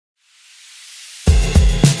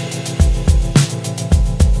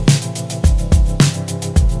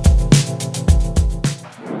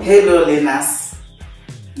Hello learners,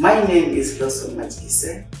 my name is Blossom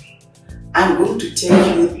Majise. I'm going to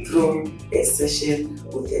take you through a session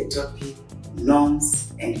with the topic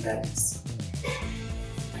norms and values.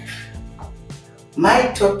 My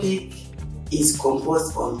topic is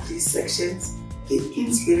composed on 3 sections: the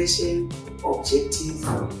inspiration, objective,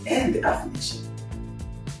 and the affirmation.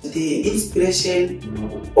 The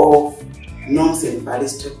inspiration of norms and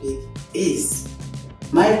values topic is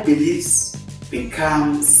my beliefs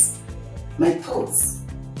becomes my thoughts.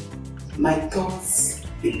 My thoughts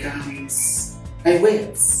becomes my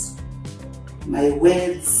words. My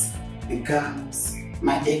words becomes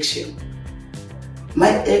my action. My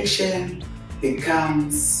action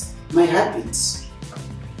becomes my habit.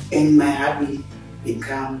 And my habit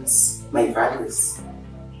becomes my values.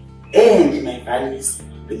 And my values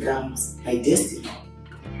becomes my destiny.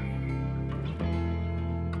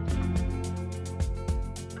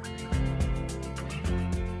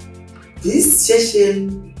 This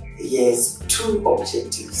session has 2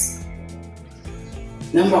 objectives.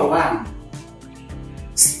 Number 1,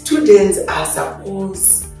 students are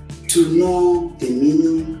supposed to know the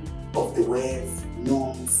meaning of the words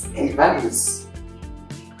norms and values.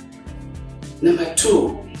 Number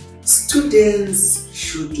 2, students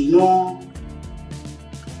should know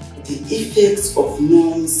the effects of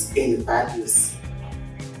norms and values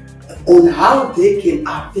on how they can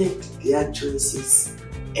affect their choices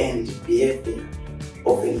and behavior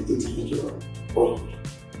of an individual or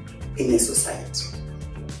in a society.